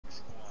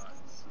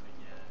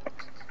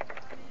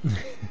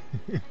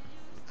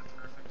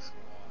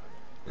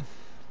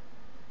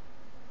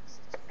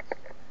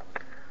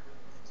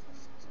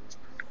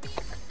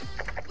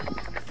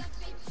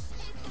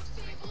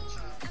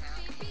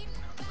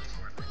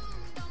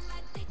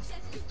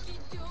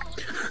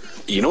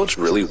You know what's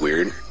really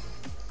weird?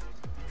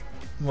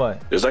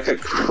 What? There's like a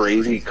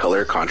crazy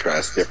color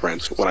contrast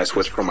difference when I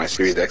switch from my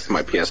Series X to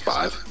my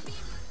PS5.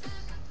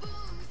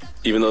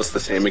 Even though it's the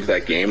same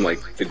exact game,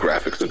 like the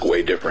graphics look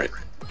way different.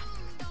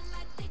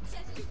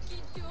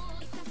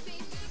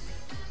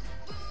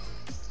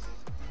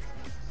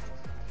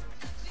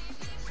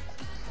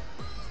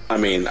 I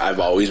mean, I've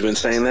always been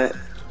saying that,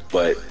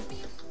 but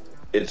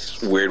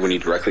it's weird when you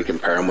directly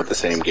compare them with the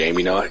same game,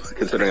 you know?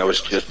 Considering I was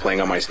just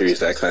playing on my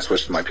Series X and I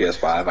switched to my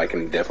PS5, I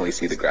can definitely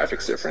see the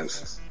graphics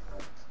difference.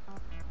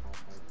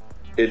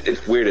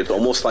 It's weird. It's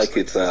almost like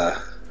it's like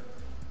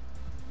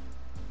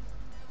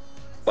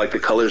the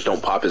colors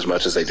don't pop as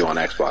much as they do on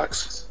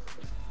Xbox.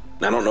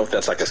 And I don't know if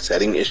that's like a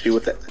setting issue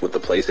with the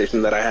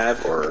PlayStation that I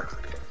have or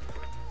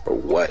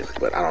what,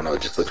 but I don't know.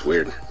 It just looks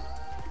weird.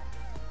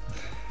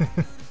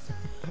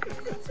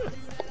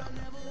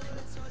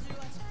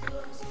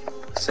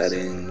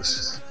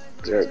 Settings.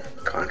 Is there a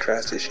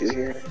contrast issue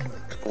here?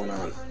 What's going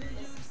on?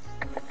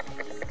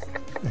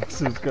 This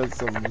has got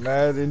some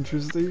mad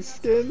interesting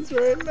skins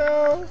right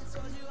now.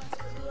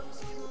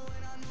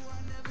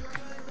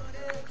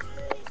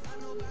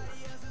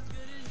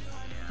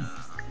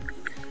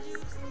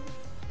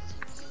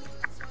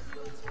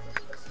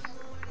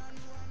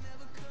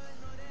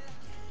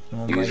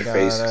 Oh my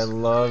god, I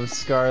love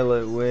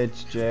Scarlet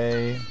Witch,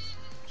 Jay.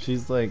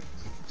 She's like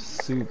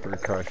super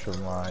crush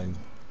of mine.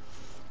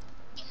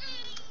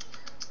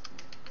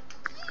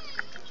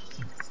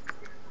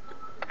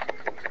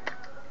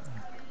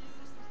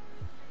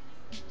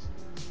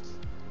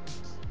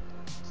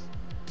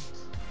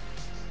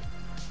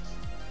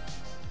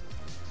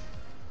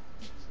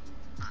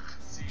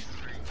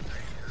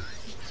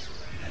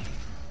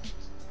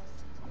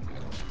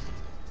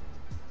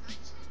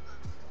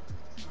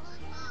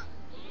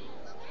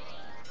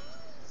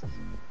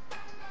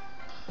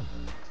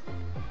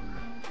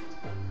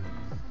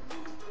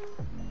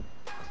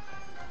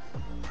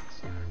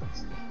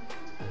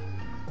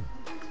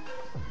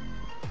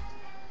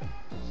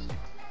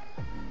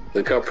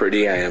 Look how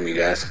pretty I am, you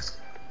guys.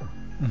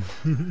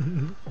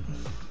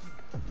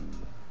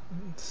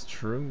 It's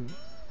true.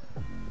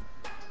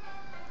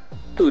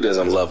 Who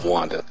doesn't love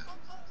Wanda?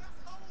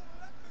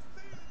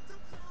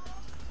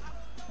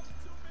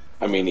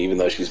 I mean, even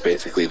though she's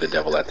basically the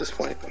devil at this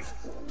point.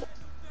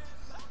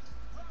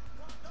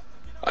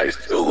 I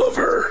still love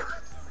her.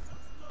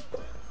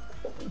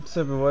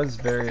 Except it was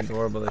very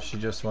adorable that she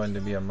just wanted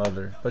to be a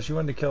mother. But she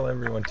wanted to kill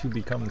everyone to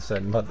become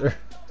said mother.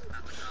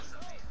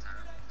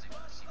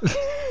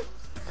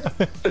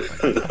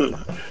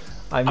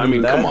 I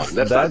mean come on,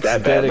 that's not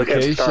that bad. Look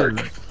at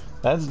Stark.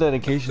 That's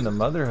dedication to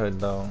motherhood,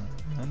 though.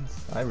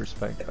 I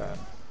respect that.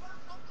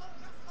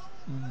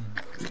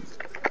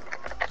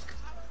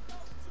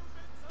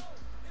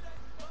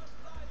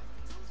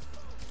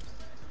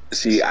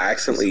 See, I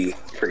accidentally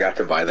forgot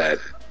to buy the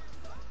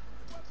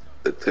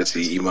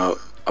Tootsie emote.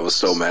 I was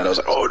so mad. I was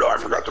like, oh no, I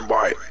forgot to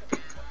buy it.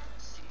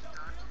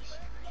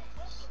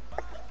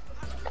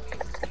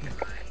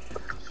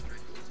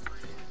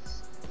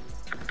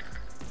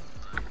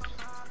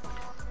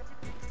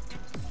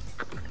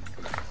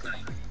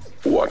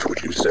 Watch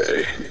what you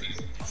say.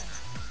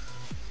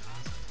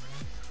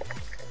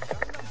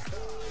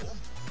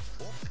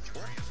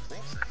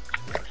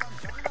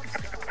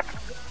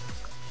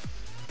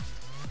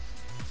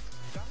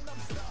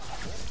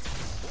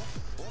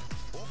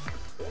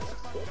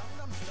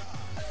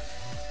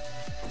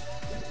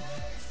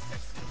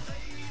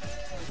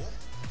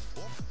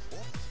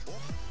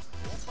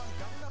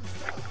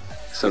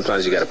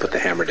 Sometimes you gotta put the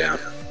hammer down.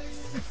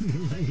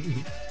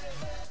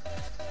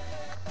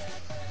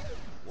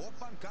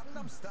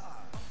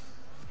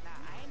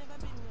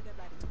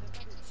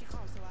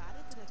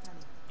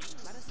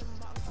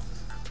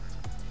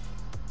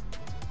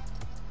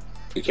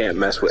 You can't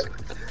mess with...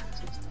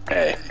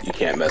 Hey, you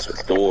can't mess with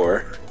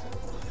Thor.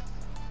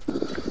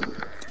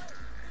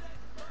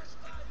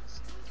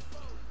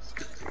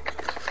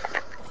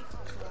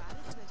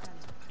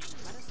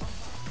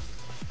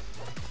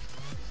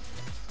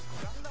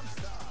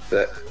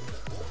 That...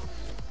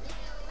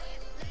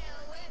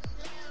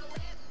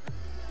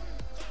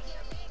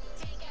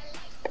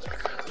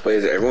 Wait,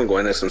 is everyone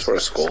going to some sort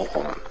of skull?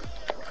 Hold on.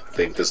 I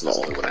think this is the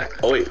only one.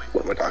 Oh wait,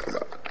 what am I talking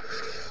about?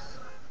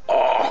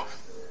 Oh!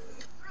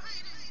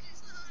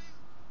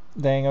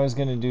 Dang, I was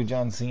gonna do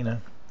John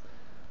Cena.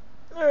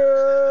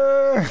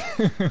 I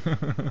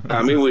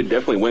mean, we'd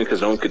definitely win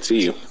because no one could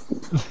see you.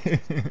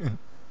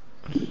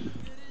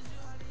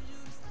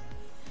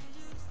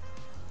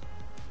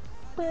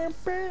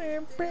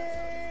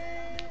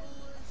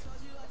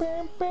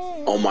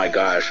 Oh my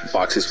gosh,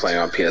 Foxy's playing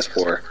on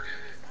PS4.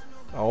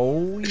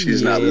 Oh,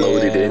 she's not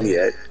loaded in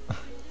yet.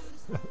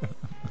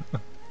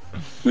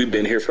 We've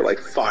been here for like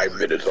 5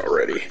 minutes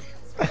already.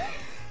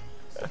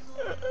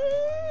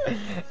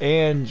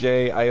 And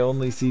Jay, I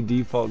only see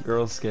default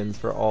girl skins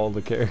for all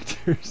the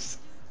characters.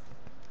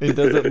 It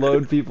doesn't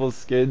load people's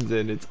skins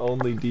in, it's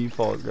only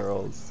default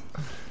girls.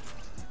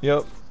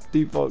 Yep,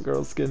 default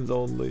girl skins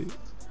only.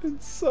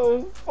 It's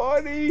so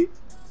funny.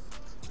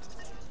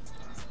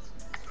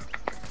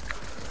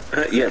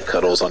 You have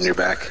cuddles on your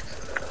back.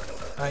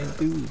 I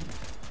do.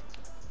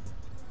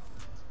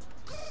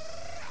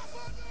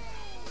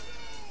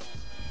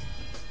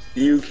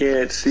 You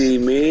can't see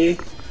me.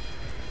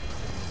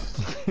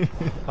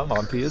 I'm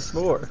on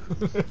PS4.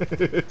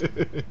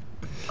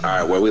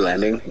 Alright, where are we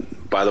landing?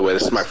 By the way,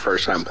 this is my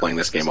first time playing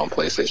this game on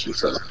PlayStation,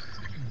 so...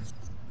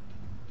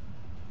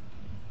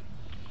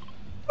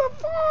 The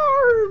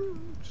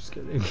farm! Just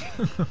kidding.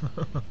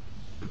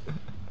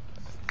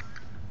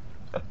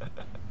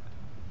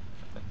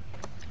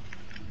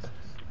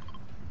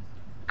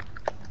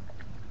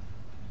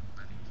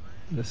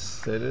 The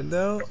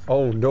Citadel?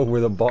 Oh no,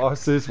 where the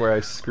boss is, where I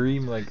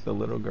scream like the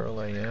little girl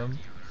I am.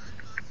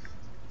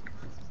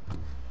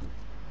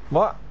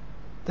 What?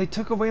 They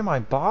took away my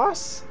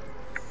boss?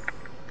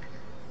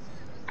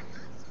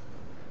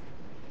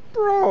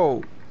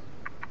 Bro!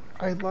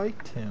 I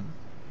liked him.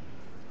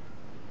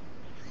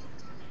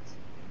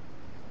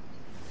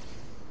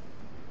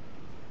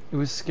 It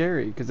was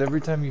scary, because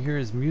every time you hear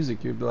his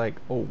music, you'd be like,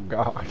 oh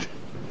god.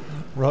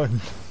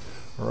 Run.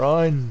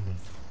 Run.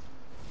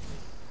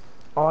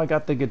 Oh, I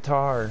got the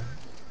guitar.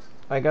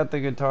 I got the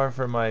guitar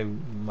for my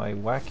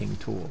whacking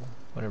tool,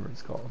 whatever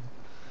it's called.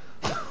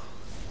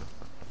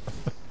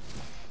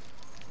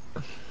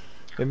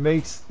 It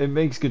makes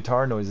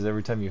guitar noises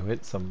every time you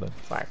hit something.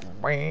 It's like,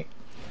 wah.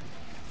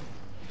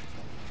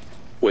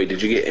 Wait,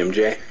 did you get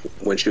MJ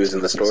when she was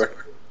in the store?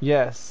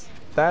 Yes,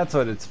 that's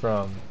what it's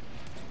from.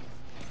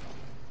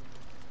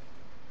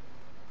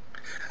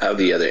 I have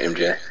the other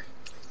MJ.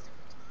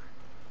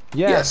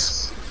 Yeah.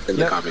 Yes, in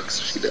the comics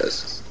she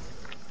does.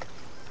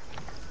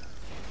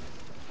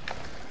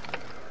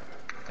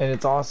 And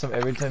it's awesome.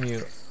 Every time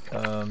you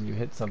you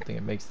hit something,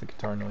 it makes the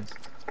guitar noise.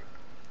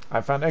 I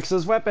found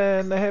Exo's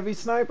weapon, the heavy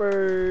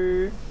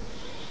sniper.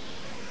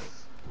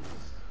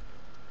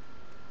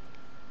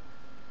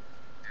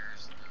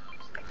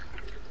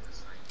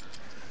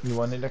 You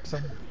want it, Exo?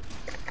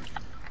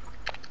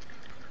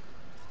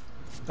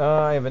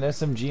 I have an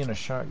SMG and a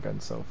shotgun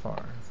so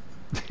far.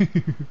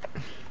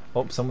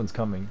 Oh, someone's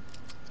coming.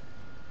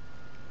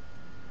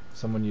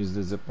 Someone used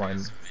the zip line.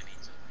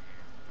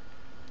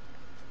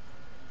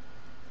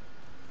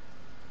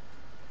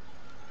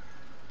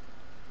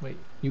 Wait,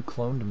 you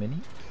cloned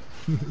Minnie?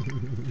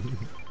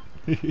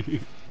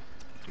 It's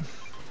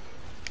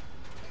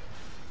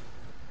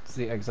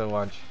the Exo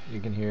watch. You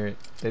can hear it.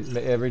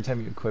 Every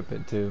time you equip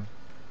it too.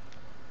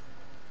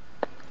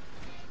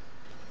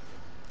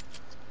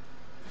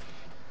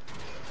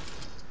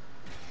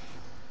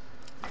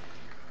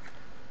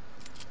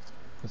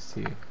 Let's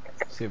see.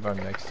 See if I'm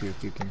next to you,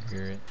 if you can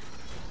hear it.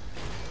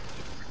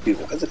 Dude,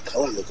 why does the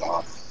color look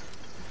off?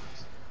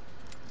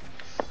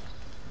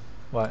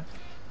 What?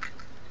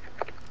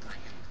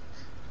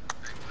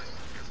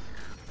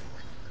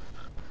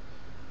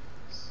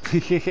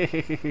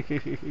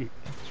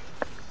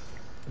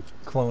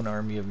 Clone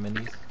army of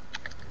minis.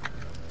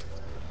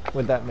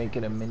 Would that make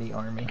it a mini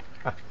army?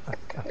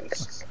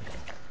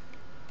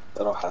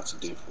 That'll have to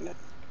do for now.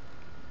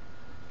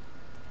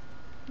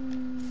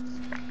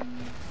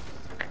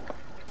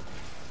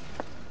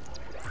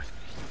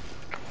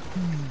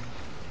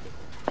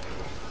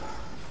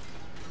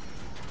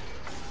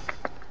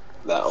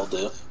 That'll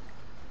do.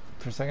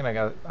 For a second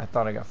I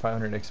thought I got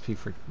 500 XP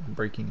for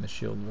breaking the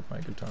shield with my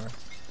guitar.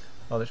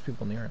 Oh, there's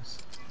people near us.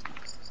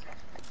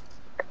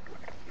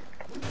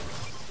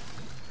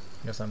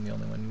 Guess I'm the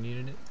only one who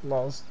needed it.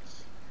 Lost.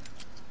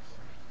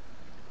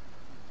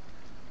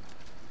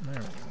 There we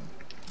go.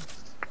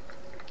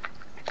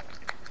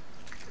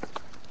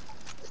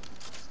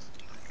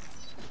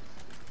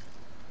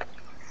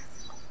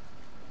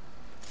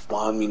 Come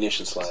on,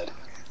 munition slide.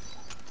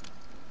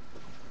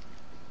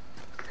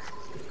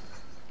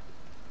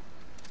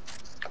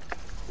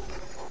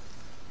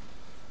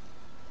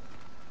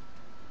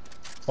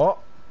 Oh,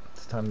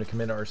 it's time to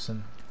commit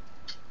arson.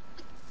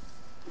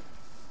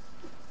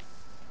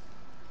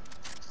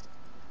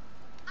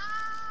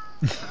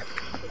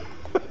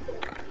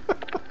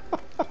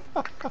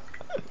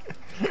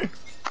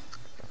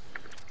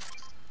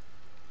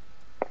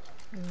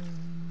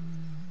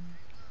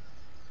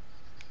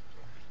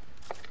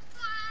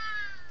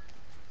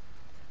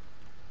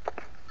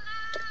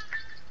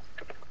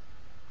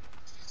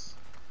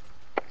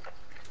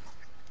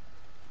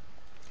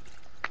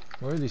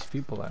 Where are these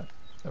people at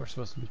that we're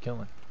supposed to be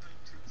killing?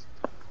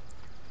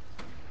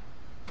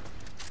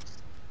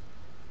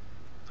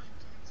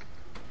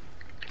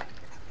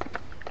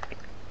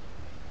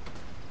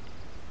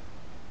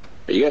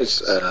 Are you guys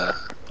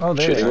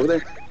shooting over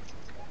there?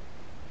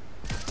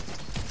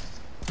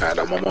 Alright,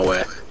 I'm on my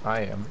way.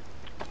 I am.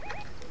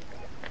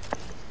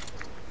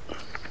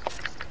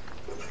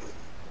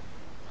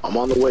 I'm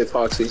on the way,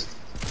 Foxy.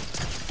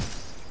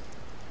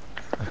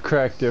 I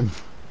cracked him.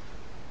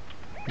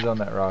 He's on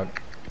that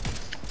rock.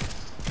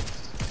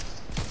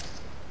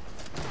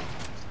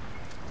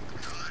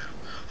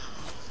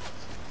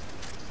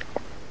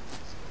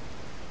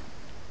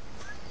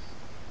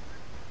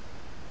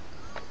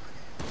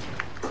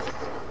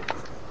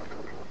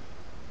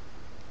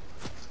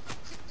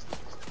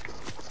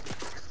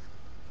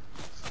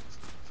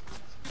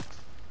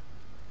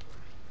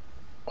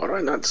 do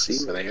I not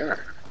see where they are?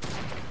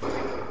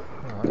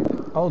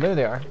 Oh, there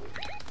they are.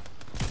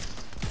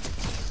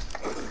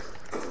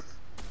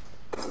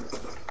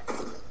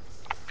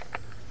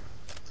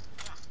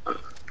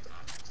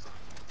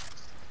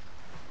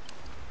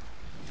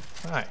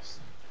 Nice.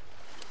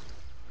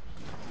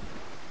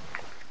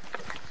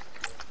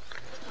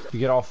 You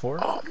get all 4?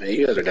 Oh man,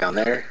 you guys are down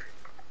there.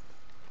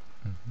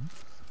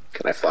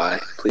 Can I fly?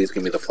 Please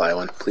give me the fly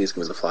one. Please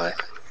give me the fly.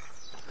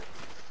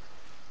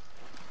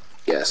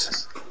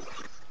 Yes.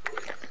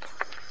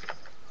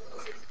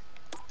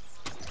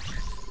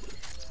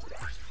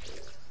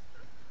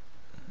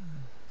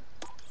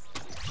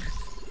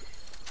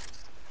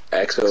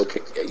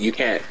 EXO, you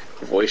can't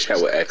voice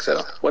chat with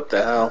EXO. What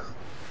the hell?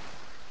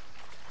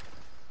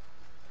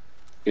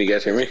 Can you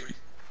guys hear me?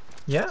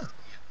 Yeah.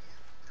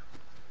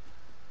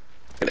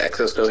 Can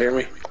EXO still hear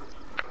me?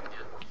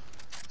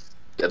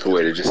 That's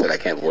weird. It just said I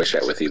can't voice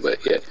chat with you,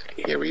 but yet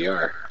here we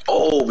are.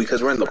 Oh,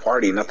 because we're in the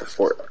party, not the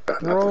fort.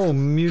 Bro,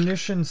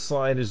 munition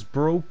slide is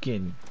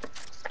broken.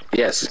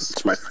 Yes,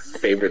 it's my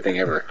favorite thing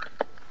ever.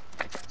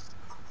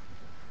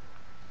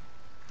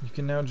 You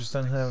can now just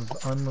have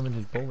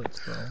unlimited bullets,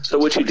 bro. So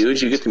what you do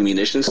is you get the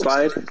munition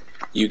slide,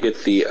 you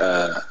get the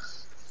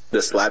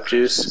slap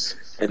juice,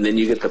 and then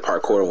you get the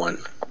parkour one.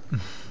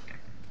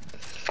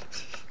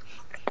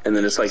 And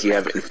then it's like you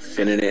have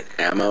infinite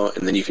ammo,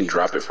 and then you can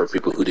drop it for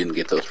people who didn't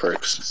get those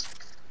perks.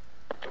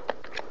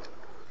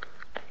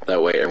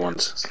 That way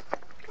everyone's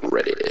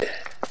ready.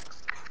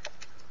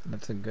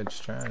 That's a good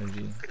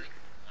strategy.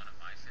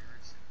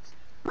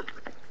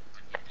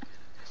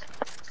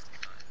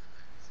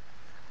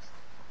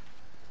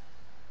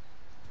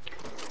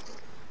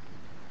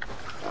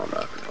 I don't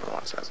know if anyone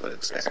wants that, but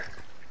it's there.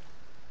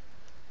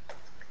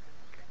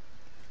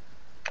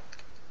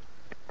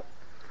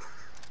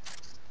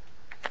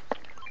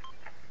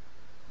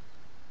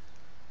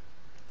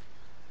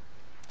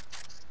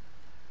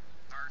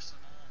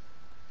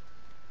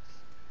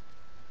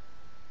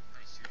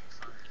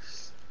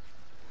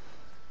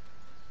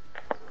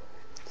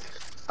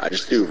 I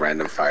just do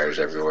random fires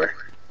everywhere.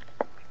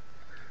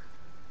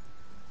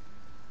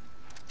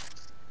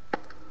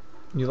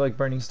 You like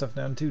burning stuff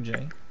down too,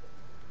 Jay?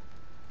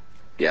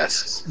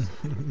 Yes.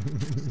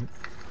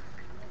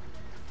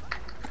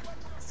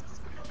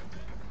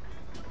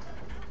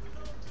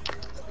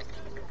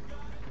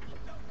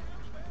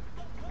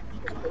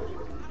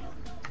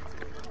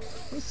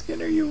 What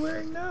skin are you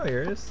wearing now,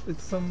 Iriz?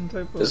 It's some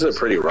type of... This is a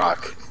pretty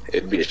rock.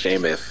 It'd be a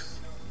shame if...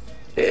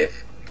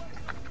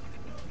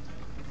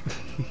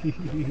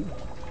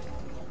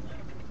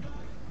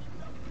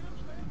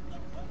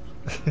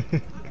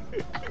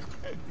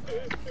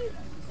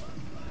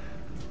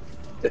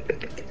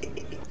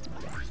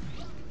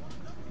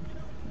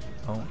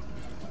 Oh.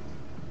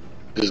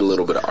 There's a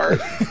little bit of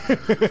art.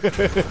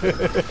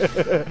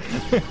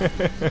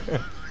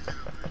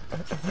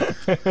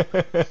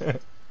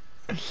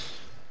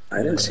 I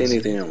didn't see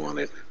anything I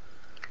wanted.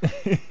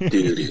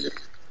 Dude.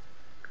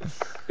 I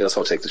guess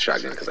I'll take the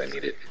shotgun because I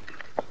need it.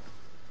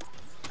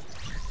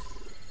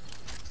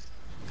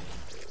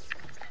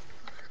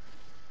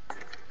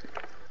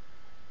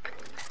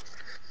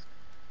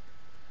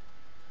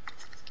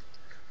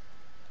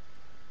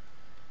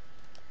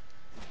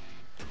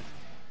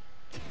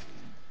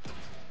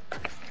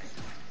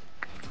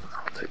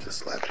 I'll take the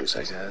slap juice,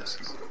 I guess.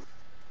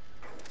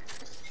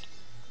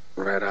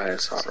 Red eye,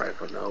 assault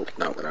rifle. Nope,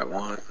 not what I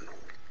want.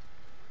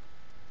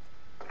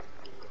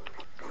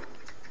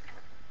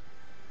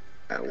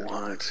 I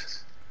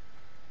want...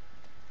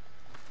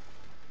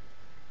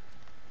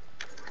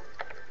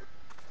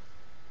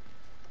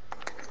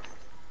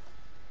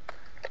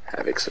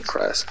 Havoc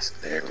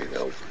suppressed. There we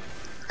go.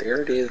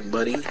 There it is,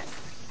 buddy.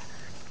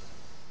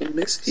 I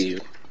missed you.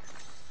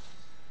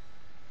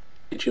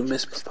 Did you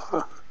miss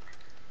Papa?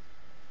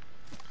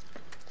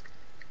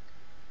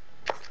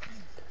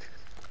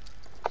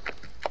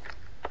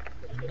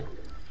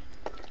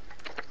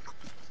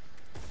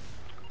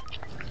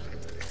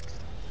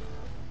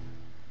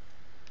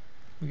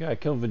 We gotta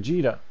kill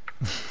Vegeta.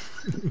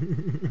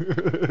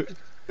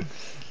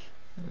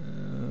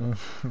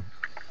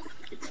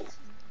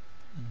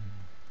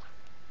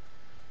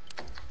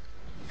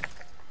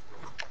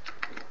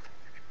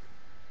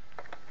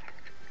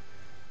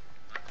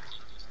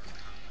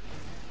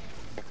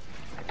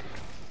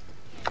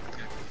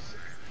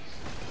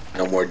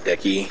 No more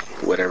decky,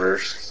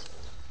 whatevers.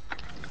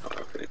 Oh,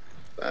 okay.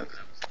 That.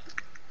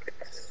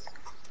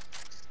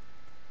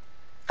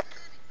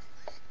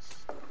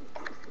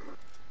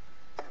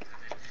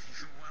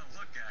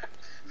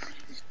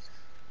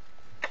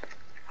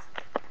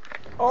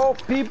 Oh,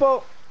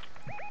 people!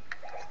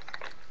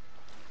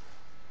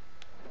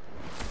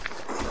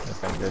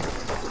 That's not good.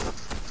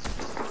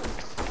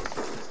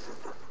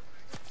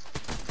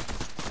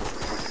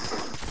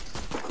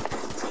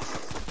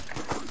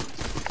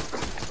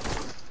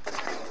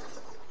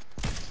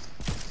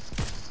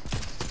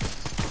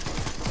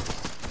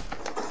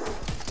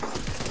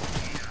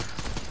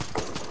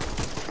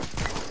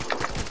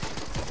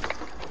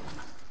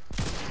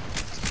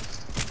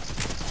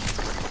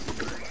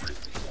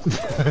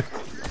 Like,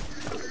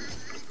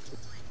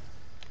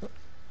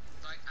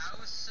 I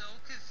was so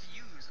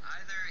confused.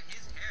 Either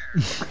his hair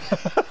is like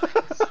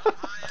so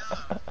high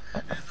up,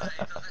 it's like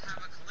it doesn't have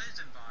a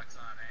collision box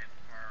on it,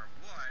 or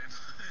what?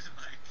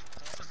 But like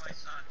both of my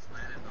shots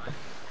landed on his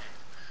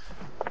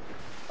head.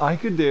 I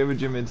could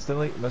damage him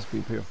instantly. Must be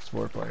a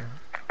PS4 player.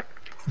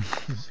 Shoot,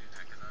 because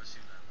I was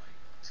shooting at like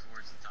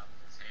towards the top of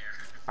his hair.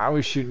 I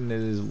was shooting at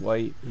his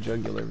white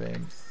jugular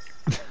vein.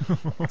 Run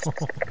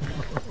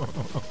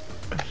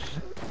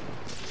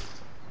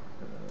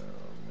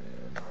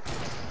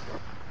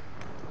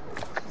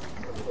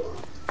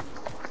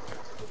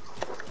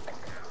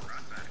back.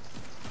 Run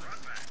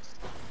back.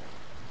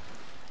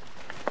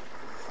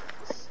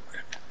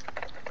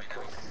 Wait,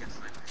 no, he's gonna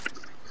sniper.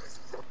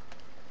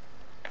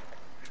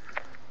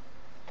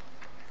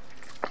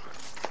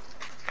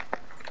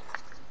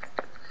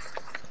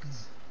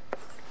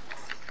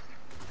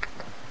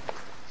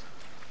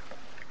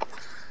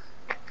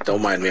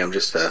 Don't mind me, I'm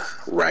just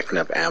racking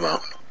up ammo.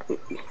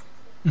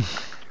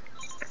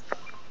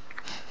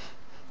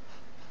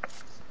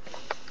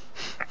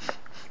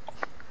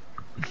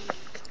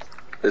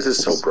 This is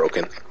so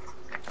broken.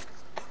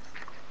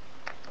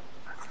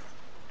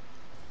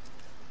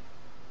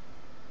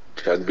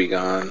 Chug be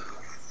gone.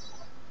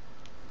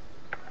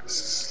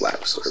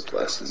 Slap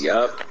surplus.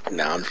 Yup.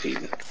 Now I'm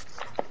cheating. I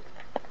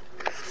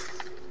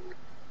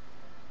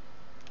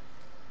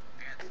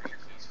got 3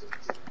 keys for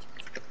this.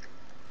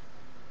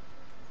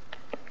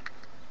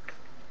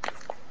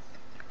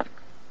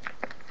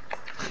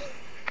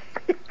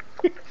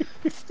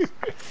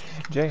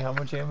 Jay, how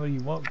much ammo do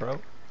you want, bro?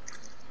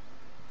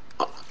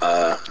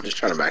 I'm just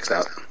trying to max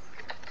out.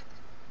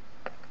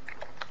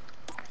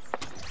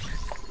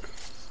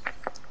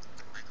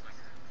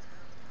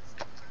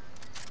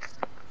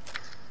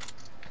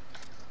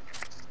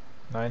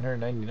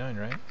 $999,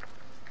 right?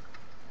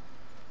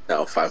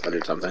 No,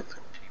 500 something.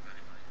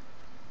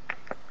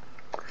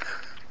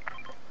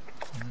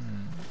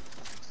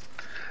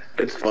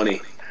 It's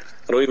funny.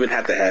 I don't even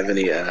have to have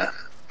any, uh-oh.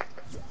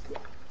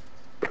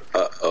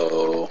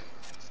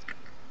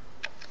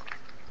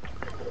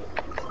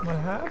 What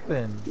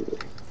happened?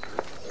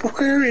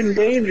 We're in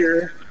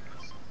danger.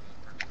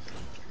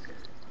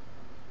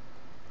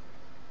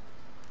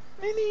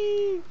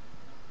 Mini!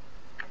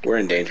 We're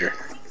in danger.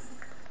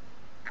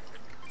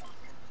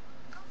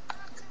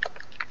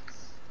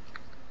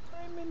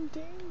 I'm in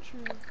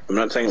danger. I'm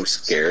not saying I'm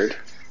scared.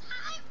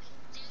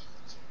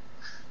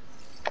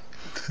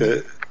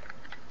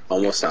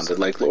 Almost sounded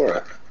like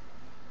Laura.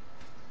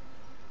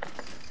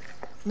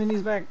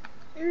 Minnie's back.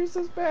 Iriz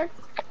is back.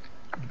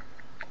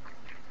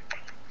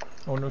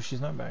 Oh no, she's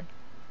not back.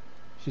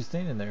 She's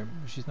standing there,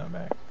 but she's not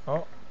back.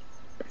 Oh.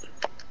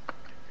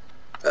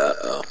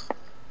 Uh-oh.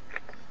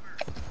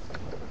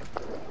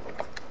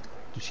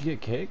 Did she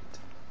get kicked?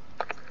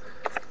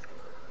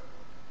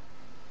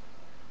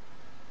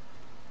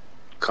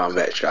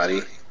 Combat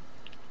shoddy.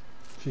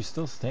 She's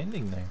still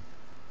standing there.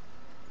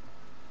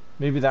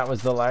 Maybe that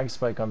was the lag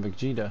spike on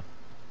Vegeta.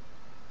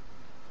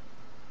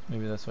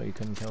 Maybe that's why you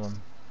couldn't kill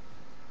him.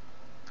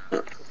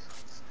 That's the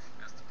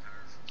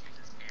power of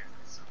Vegeta's hair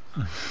that's so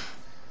high.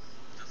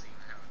 It doesn't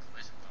even have a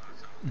collision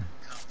box on it.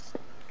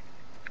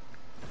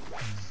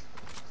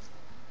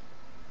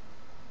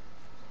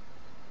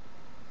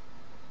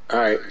 Come.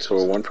 Alright, so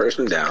we're one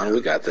person down.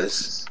 We got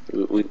this.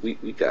 We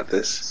got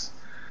this.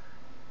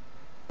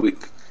 We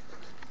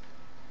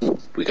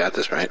got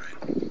this, right?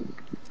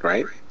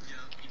 Right?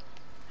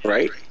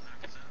 Right?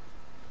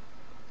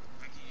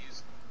 We can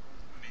use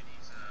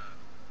Minnie's,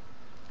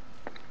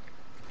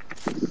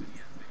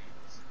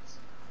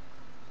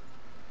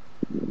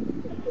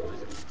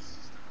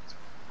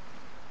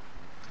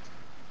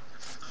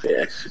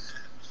 Yeah.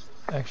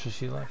 Actually,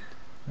 she left.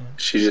 Yeah.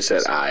 She just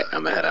said, I'm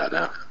gonna head out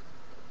now.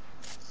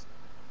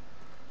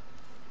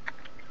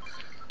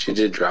 She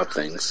did drop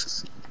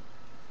things.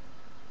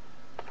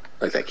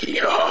 Like that key.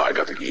 Oh, I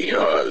got the key.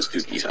 Oh, it was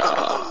 2 keys. Ha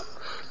ha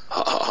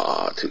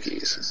ha. 2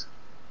 keys.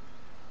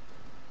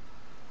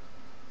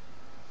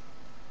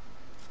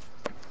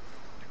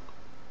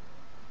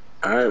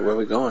 Alright, where are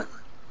we going?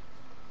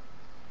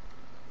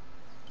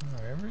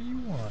 Wherever you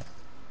want.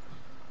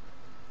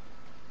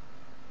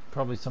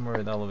 Probably somewhere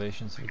with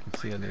elevation so we can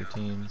see other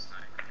teams.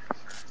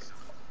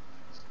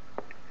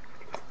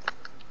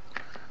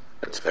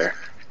 That's fair.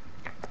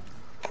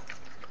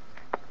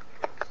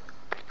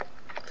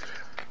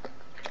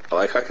 I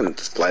like how I can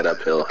slide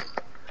uphill.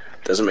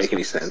 Doesn't make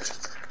any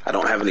sense. I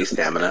don't have any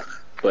stamina,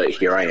 but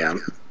here I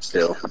am,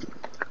 still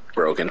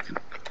broken.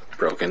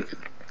 Broken.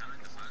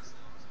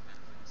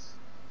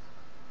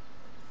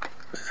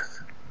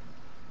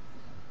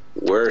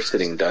 We're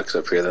sitting ducks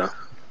up here, though.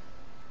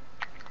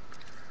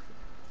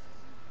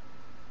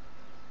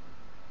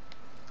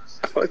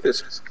 I feel like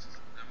this.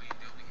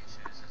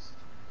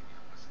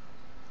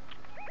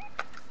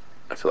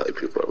 I feel like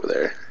people are over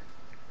there.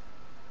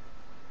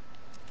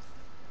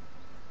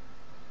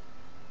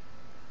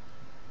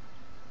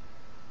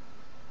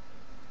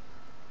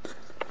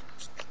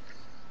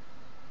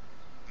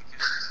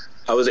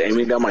 I was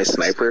aiming down my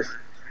sniper,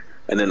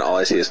 and then all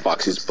I see is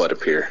Foxy's butt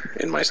appear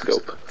in my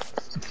scope.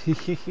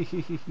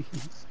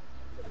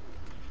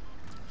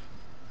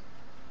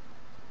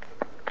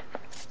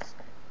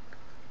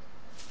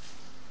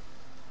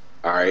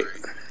 Alright.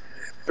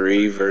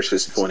 3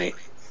 versus 20.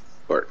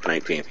 Or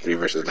 19. 3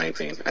 versus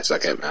 19. I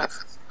suck at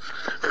math.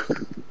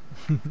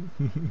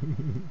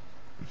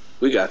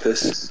 We got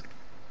this.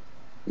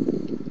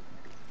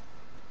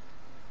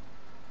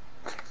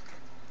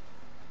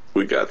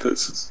 We got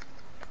this.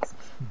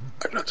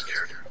 I'm not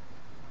scared.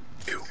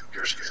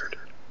 You're scared.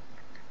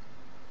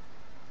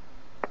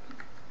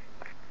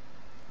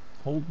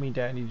 Hold me,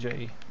 Daddy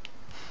J.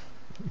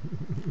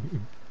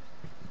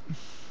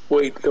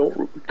 Wait,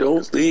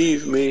 don't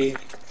leave me.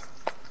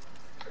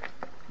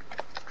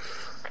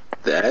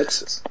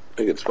 That's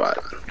a good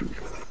spot. For the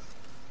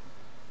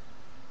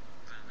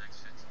next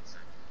 15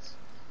 seconds.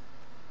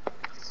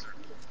 The circle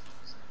will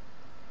close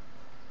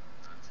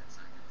in about 10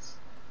 seconds.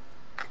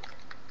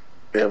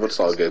 Yeah, but it's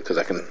all good because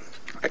I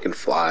can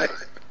fly.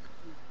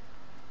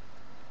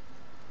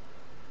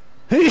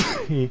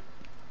 It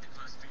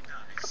must be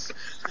nice.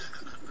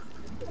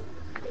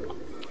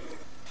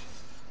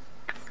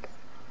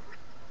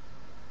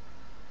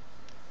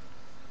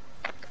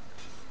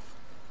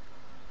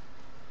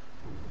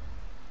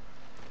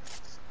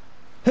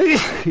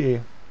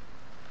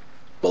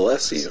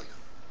 Bless you.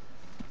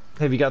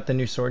 Have you got the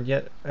new sword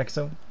yet,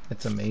 Exo?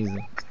 It's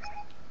amazing.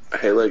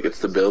 Hey, look, it's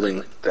the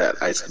building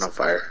that I set on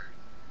fire.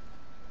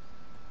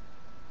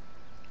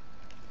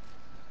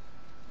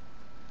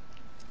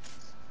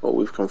 Oh,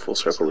 we've come full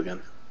circle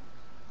again.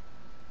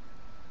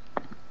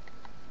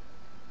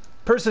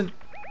 Person!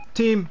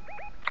 Team!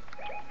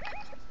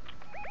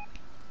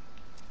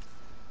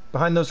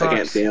 Behind those rocks. I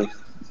can't see him.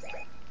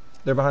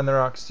 They're behind the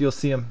rocks. You'll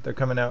see them. They're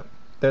coming out.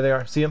 There they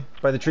are. See them?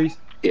 By the trees?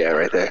 Yeah,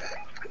 right there.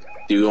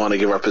 Do we want to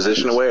give our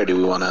position away, or do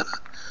we want to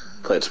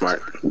play it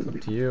smart? Up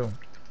to you.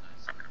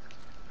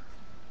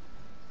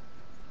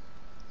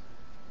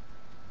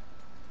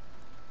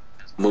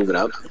 Moving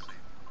up.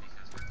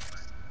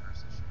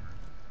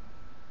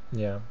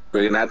 Yeah.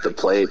 We're going to have to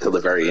play till the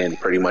very end,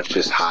 pretty much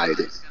just hide.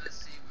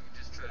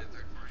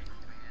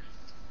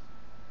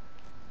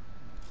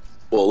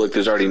 Well, look,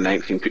 there's already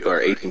 19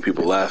 or 18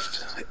 people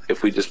left.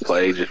 If we just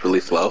play just really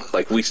slow,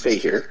 like we stay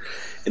here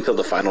until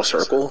the final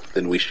circle,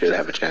 then we should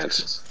have a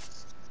chance.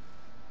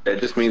 That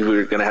just means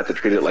we're going to have to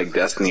treat it like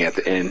Destiny at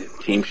the end.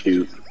 Team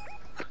shoot.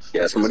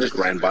 Yeah, someone just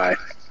ran by.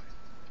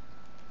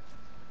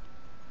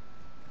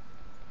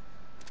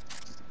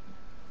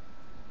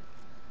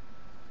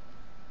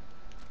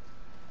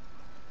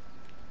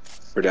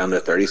 We're down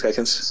to 30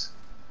 seconds.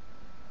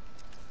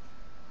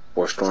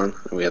 War storm,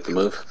 and we have to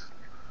move.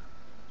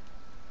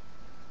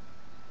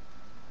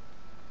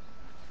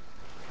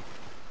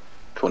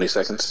 $20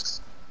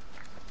 seconds.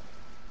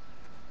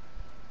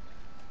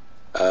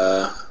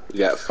 We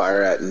got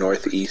fire at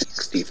northeast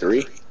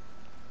 63.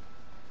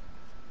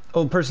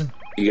 Old person.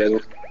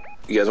 You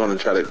guys want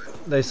to try to?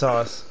 They saw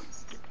us.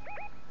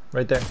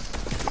 Right there.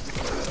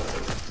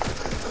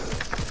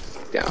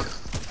 Down.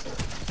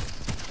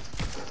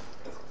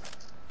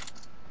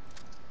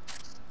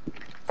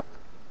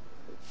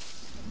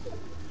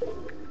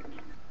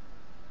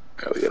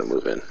 Alright, we gotta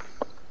move in.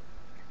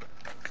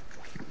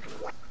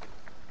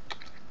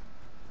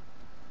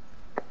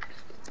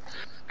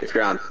 If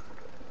you're on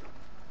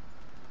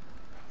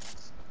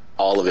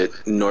all of it,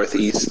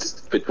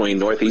 northeast, between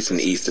northeast and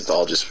east, it's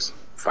all just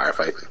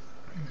firefight.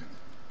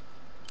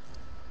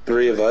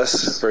 3 of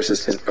us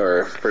versus 10,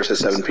 or versus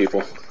 7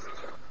 people.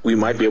 We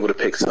might be able to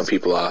pick some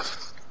people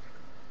off,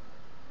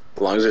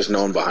 as long as there's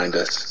no one behind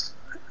us.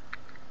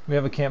 We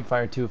have a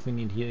campfire too if we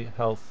need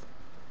health.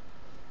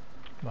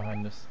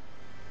 Behind us.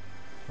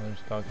 Oh, there's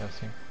doghouse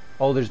here.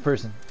 Oh, there's a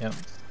person. Yep.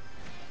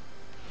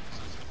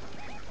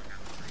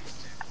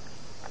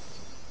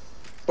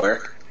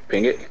 Where?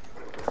 Ping it.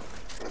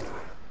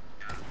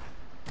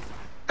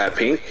 At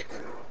pink.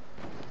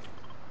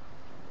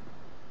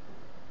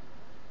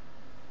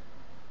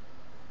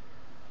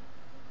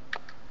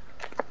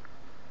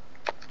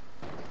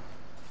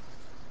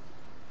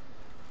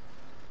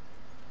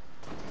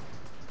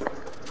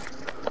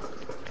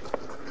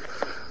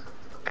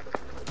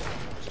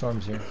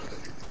 Storm's here.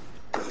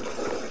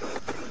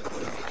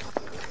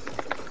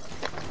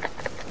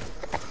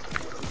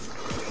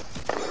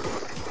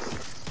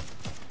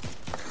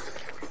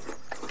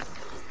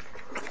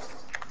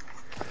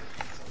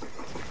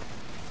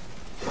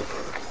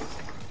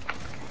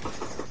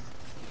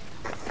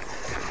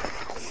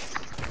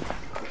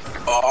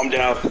 Oh, I'm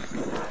down.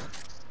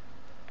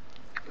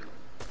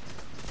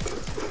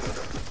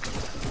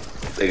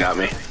 They got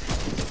me.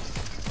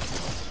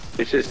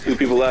 It's just 2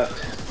 people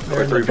left.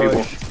 They're Or in 3 the people.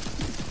 bush.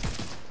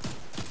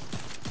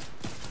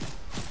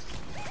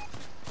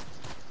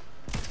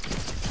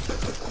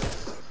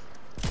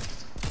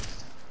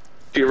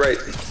 To your right.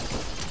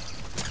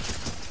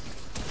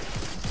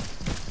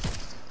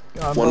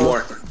 Got One both.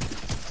 more.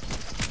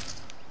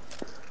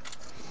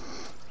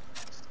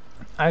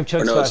 I have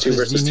chug Or no, it's 2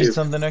 splashes. Do you versus need 2.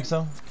 something,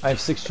 Exo? I have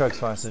 6 chug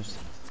splashes.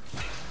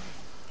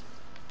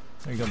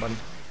 There you go, buddy.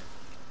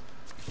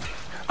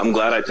 I'm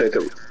glad I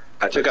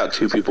took out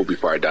 2 people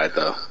before I died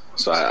though,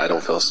 so I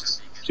don't feel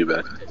too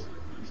bad.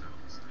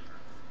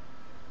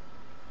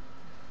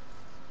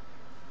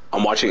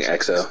 I'm watching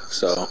EXO,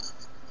 so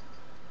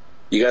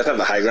you guys have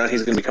the high ground.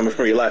 He's gonna be coming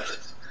from your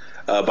left,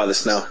 by the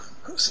snow.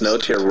 Snow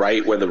to your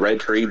right, where the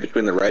red tree,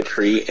 between the red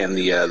tree and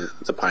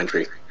the pine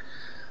tree.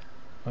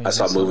 Oh, I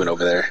saw movement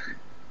over there.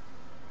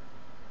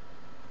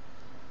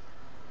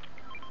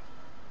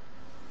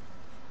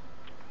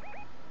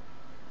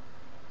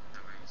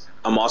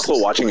 I'm also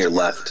watching your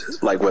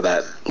left, like where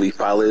that leaf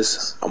pile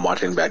is. I'm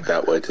watching back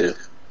that way too.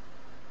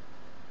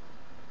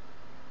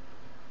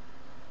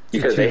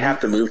 Because they have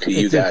to move to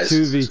you guys.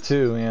 It's a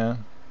 2v2, yeah.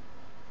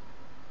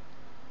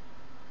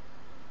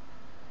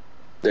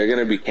 They're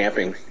gonna be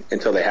camping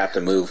until they have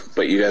to move,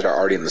 but you guys are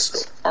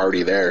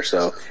already there.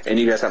 So, and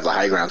you guys have the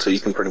high ground, so you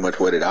can pretty much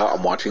wait it out.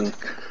 I'm watching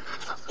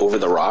over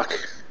the rock.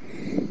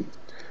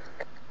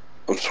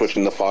 I'm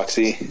switching to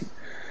Foxy.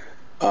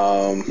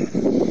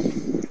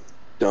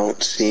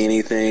 Don't see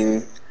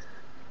anything.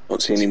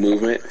 Don't see any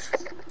movement.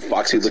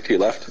 Foxy, look to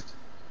your left.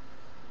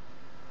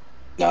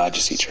 Nah, I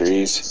just see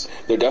trees.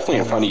 They're definitely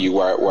in front of you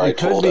where I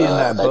told They could be in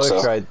that bush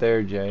EXO. right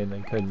there, Jay. They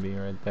could be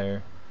right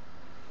there.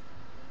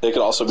 They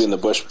could also be in the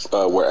bush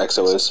where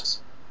EXO is.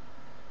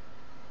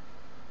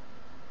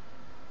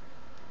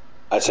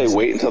 I'd say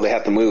wait until they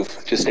have to move.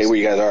 Just stay where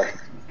you guys are.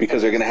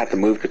 Because they're going to have to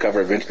move to cover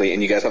eventually,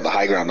 and you guys have the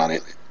high ground on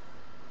it.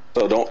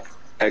 So don't...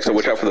 EXO,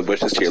 watch out for the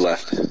bushes to your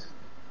left.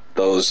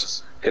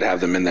 Those could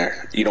have them in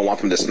there. You don't want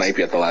them to snipe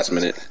you at the last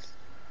minute.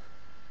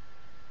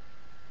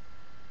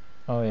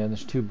 Oh yeah,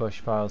 there's 2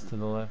 bush piles to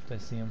the left. I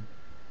see them.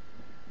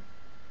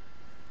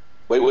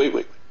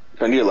 Wait.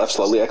 Turn to your left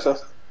slowly, EXO.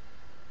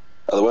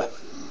 Other way.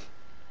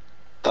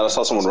 Thought I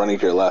saw someone running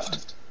to your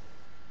left.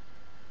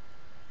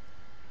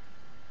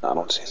 No, I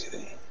don't see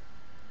anything.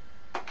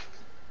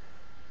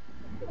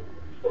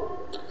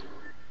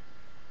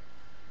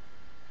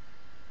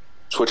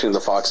 Switching to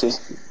Foxy.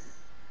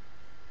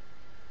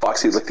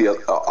 Foxy, look the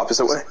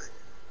opposite way.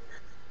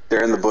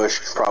 They're in the bush,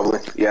 probably.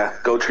 Yeah,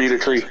 go tree to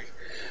tree.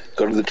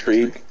 Go to the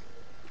tree.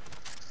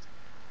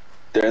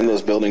 They're in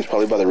those buildings,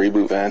 probably by the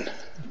reboot van.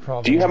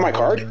 Do you have my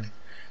card?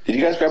 Did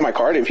you guys grab my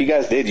card? If you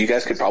guys did, you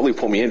guys could probably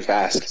pull me in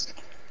fast.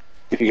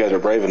 If you guys are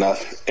brave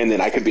enough. And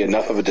then I could be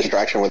enough of a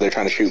distraction where they're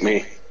trying to shoot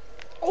me.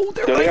 Oh,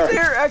 they're right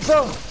there,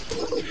 EXO!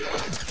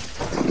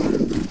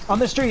 On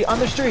the street, on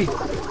the street!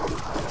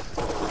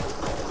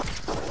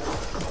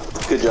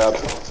 Good job.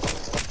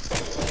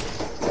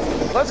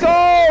 Let's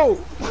go!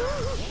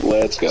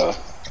 Let's go.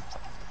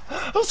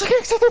 I was like,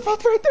 EXO, they're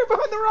both right there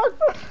behind the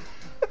rock!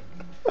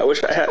 I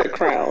wish I had a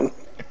crown.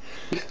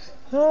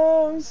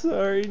 Oh, I'm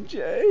sorry,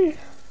 Jay.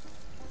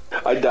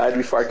 I died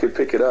before I could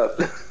pick it up.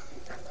 I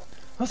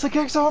was like,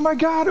 EXO, oh my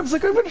god! I was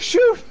like, I'm gonna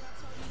shoot!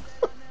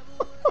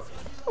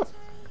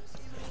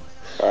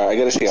 Alright, I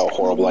gotta see how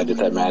horrible I did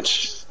that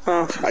match.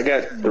 I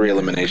got 3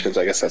 eliminations.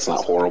 I guess that's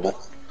not horrible.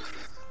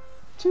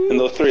 And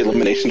those 3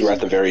 eliminations were at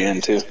the very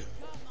end, too.